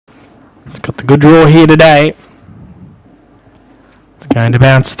It's got the good draw here today. It's going to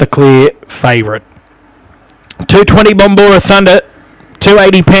bounce the clear favourite. 220 Bombora Thunder.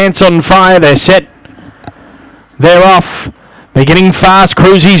 280 Pants on Fire. They're set. They're off. Beginning fast,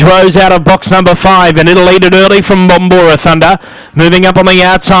 Cruisy's Rose out of box number 5, and it'll lead it early from Bombora Thunder. Moving up on the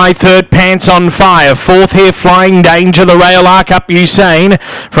outside, third, Pants on Fire. Fourth here, Flying Danger, the rail arc up Usain.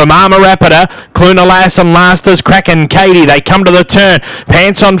 From Armour Rapida, Cluna Lass and last is Kraken Katie. They come to the turn.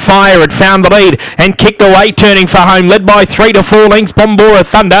 Pants on Fire, it found the lead and kicked away, turning for home, led by 3 to 4 lengths, Bombora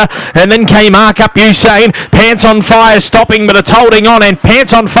Thunder. And then came Arc up Usain. Pants on Fire stopping, but it's holding on, and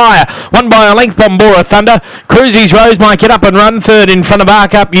Pants on Fire won by a length, Bombora Thunder. Cruisy's Rose might get up and run third in front of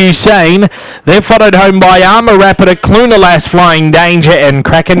Arc up Usain. They're followed home by Armour Rapida, Cluna Lass, Flying Danger and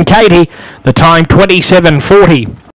Kraken Katie. The time 27:40.